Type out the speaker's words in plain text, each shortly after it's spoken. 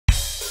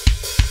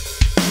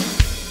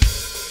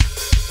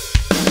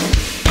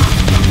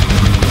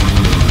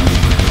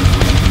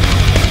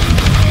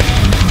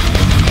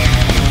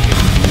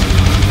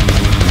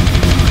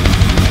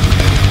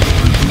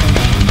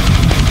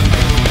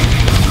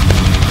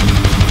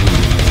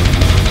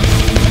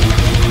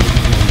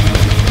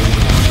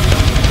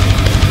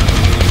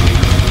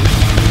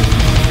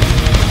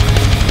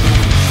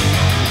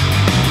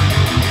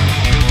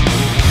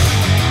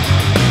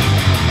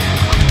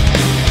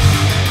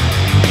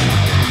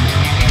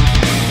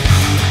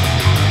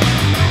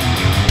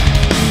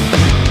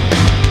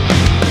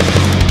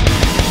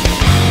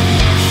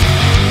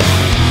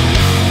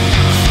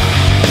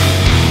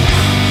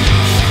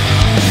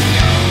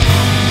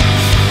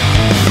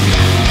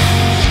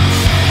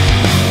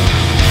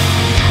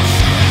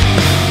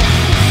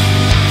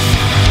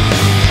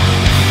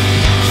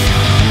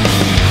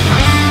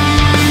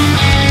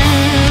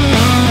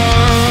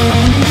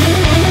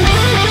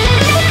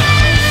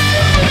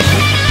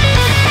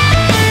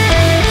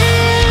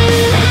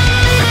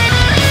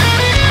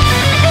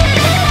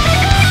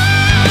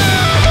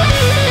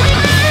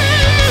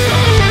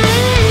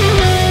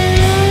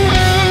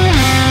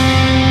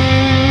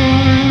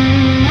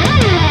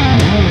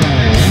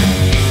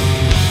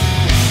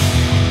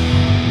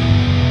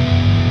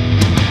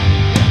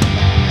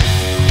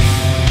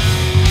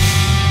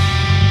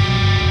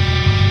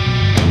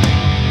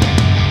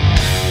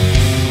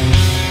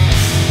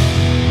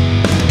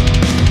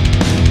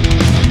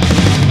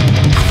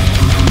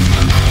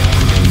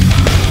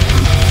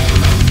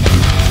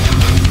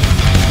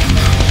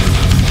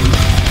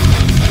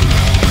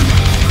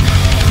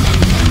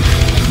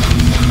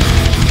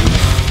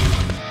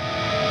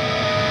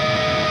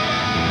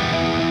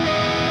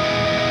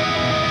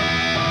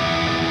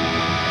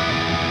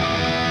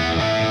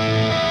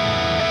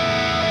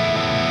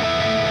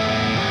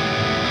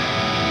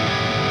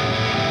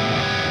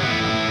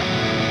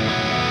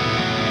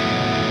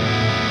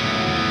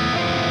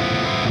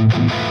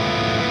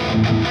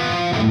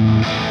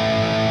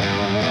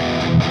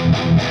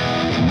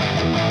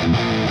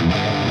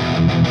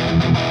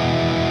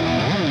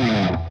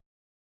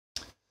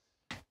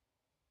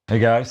Hey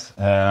guys,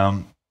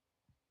 I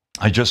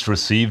just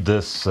received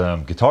this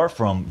guitar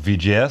from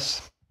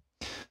VGS.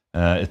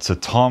 It's a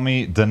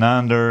Tommy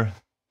Denander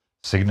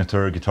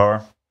signature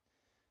guitar,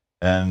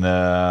 and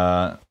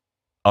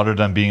other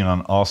than being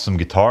an awesome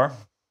guitar,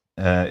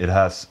 it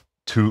has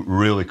two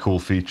really cool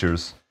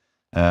features.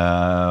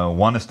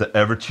 One is the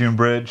Evertune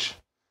bridge,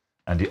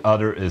 and the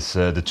other is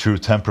the true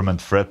Temperament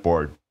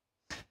fretboard.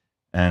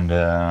 And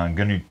I'm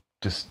going to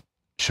just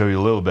show you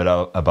a little bit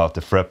about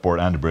the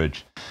fretboard and the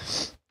bridge.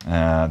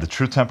 The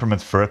true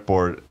Temperament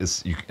fretboard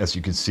is, as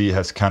you can see,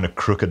 has kind of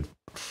crooked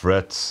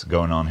frets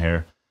going on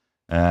here,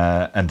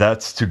 and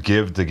that's to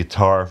give the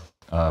guitar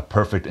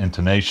perfect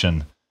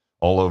intonation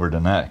all over the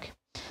neck.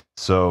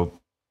 So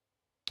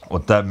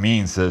what that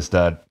means is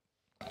that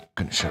I'm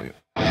going to show you.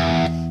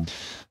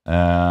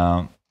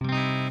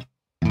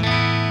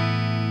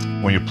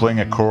 When you're playing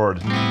a chord,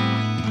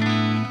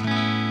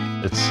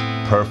 it's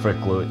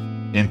perfectly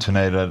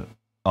intonated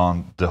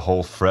on the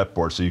whole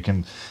fretboard. So you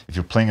can, if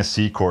you're playing a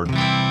C chord,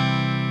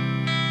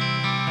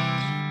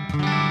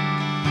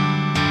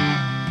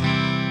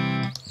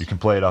 you can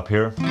play it up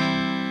here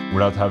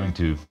without having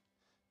to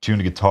tune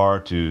the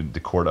guitar to the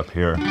chord up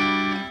here.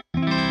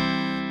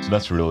 So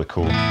that's really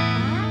cool.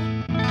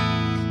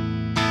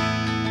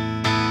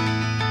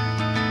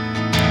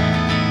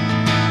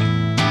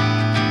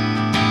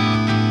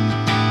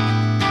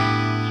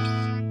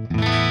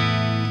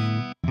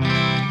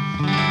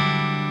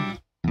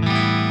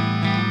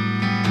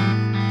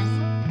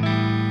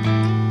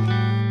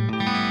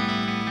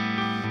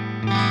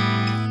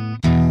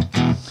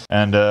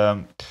 And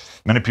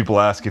many people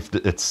ask if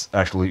it's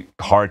actually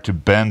hard to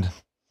bend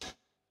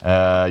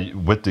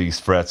with these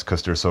frets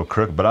because they're so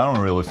crooked, but I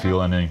don't really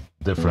feel any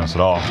difference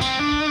at all.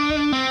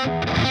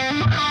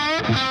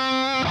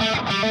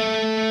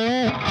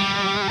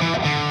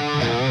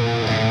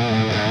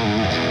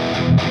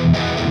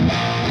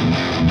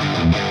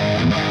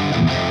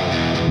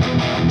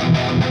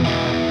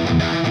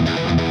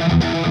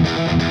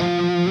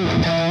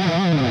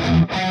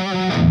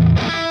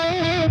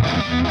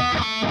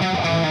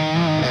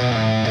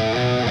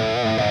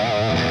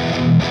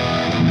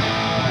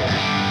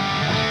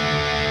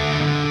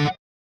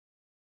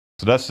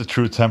 So that's the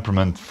true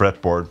Temperament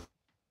fretboard.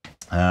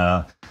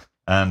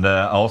 And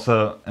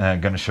also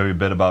going to show you a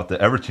bit about the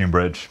Evertune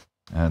bridge.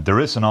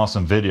 There is an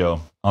awesome video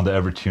on the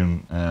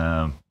Evertune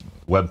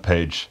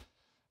webpage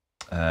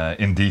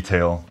in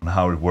detail on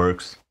how it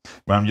works.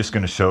 But I'm just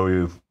going to show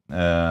you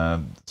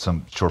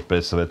some short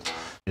bits of it.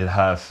 It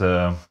has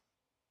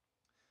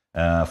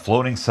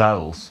floating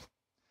saddles.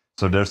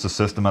 So there's a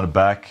system at the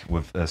back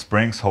with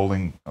springs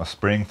holding a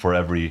spring for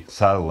every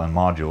saddle and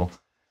module.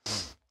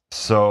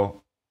 So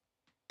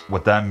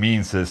what that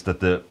means is that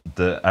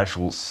the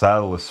actual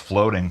saddle is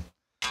floating.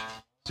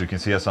 So you can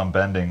see as I'm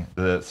bending,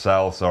 the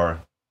saddles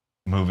are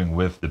moving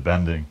with the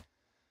bending,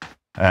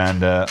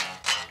 and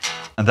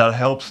that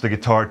helps the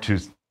guitar to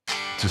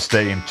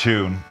stay in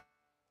tune.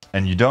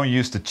 And you don't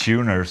use the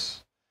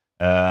tuners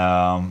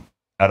at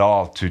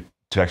all to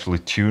actually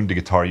tune the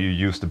guitar. You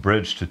use the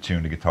bridge to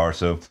tune the guitar.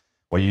 So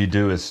what you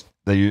do is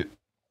that you,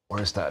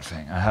 where's that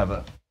thing? I have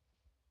a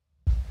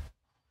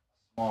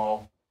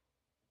small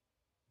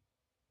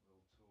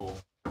tool.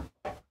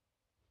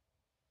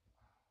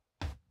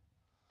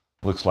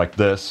 Looks like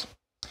this.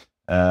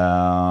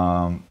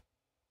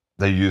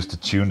 They use to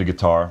tune the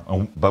guitar,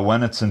 but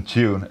when it's in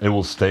tune, it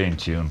will stay in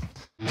tune.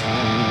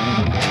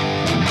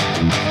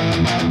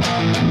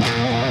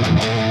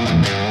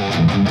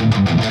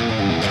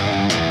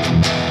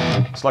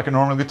 It's like a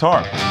normal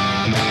guitar.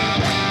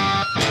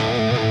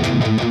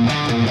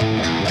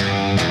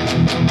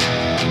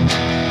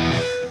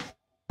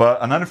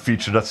 But another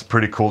feature that's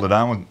pretty cool that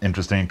I'm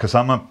interested in, because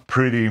I'm a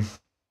pretty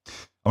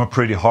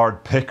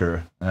hard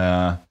picker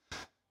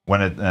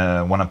when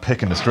I'm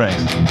picking the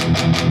strings.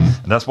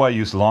 And that's why I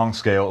use long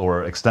scale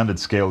or extended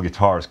scale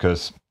guitars,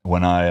 because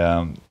when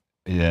I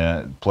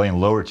play in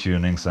lower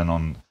tunings and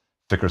on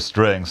thicker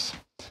strings,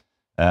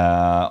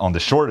 on the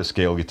shorter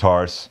scale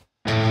guitars,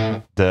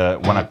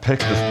 when I pick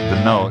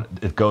the note,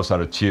 it goes out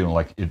of tune,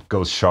 like it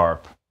goes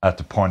sharp at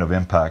the point of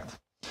impact.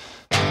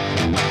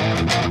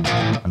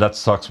 And that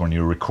sucks when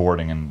you're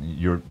recording, and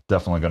you're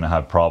definitely going to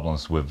have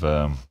problems with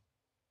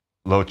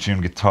low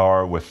tuned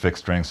guitar with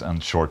fixed strings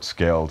and short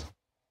scaled.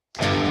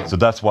 So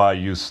that's why I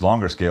use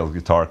longer scale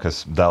guitar,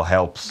 because that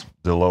helps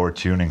the lower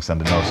tunings and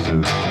the notes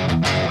to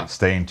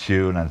stay in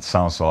tune, and it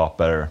sounds a lot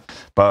better.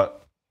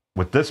 But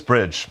with this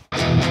bridge,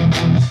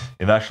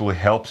 it actually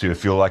helps you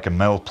if you're like a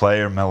metal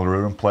player, metal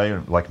rhythm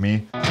player like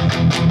me.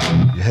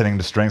 You're hitting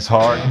the strings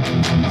hard.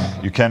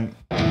 You can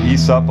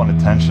ease up on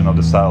the tension of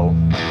the saddle,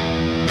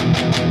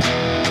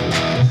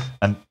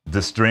 and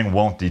the string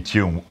won't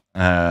detune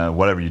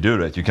whatever you do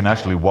to it. You can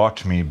actually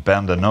watch me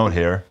bend a note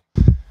here,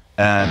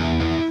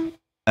 and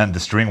the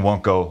string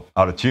won't go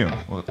out of tune.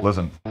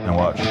 Listen and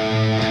watch.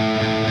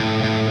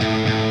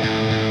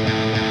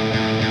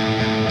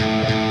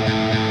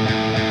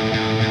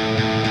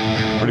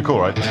 Pretty cool,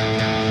 right?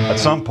 At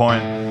some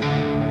point,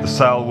 the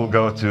saddle will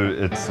go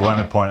to its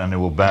limit point and it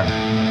will bend.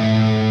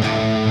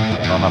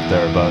 No, not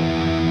there, but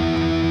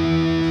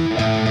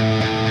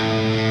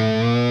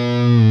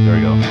there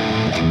you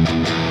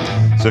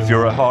go. So if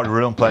you're a hard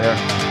rhythm player,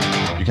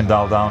 you can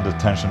dial down the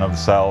tension of the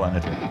cell,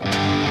 and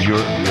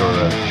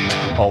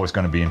you're always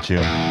going to be in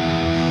tune.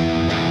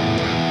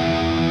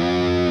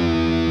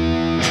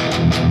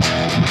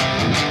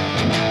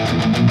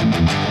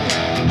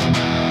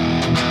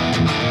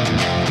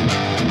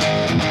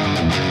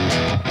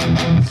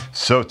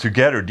 So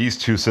together, these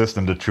two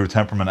systems, the True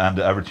Temperament and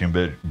the Evertune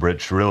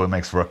bridge, really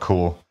makes for a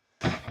cool,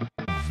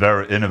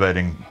 very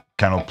innovating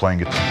kind of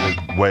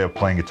way of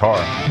playing guitar.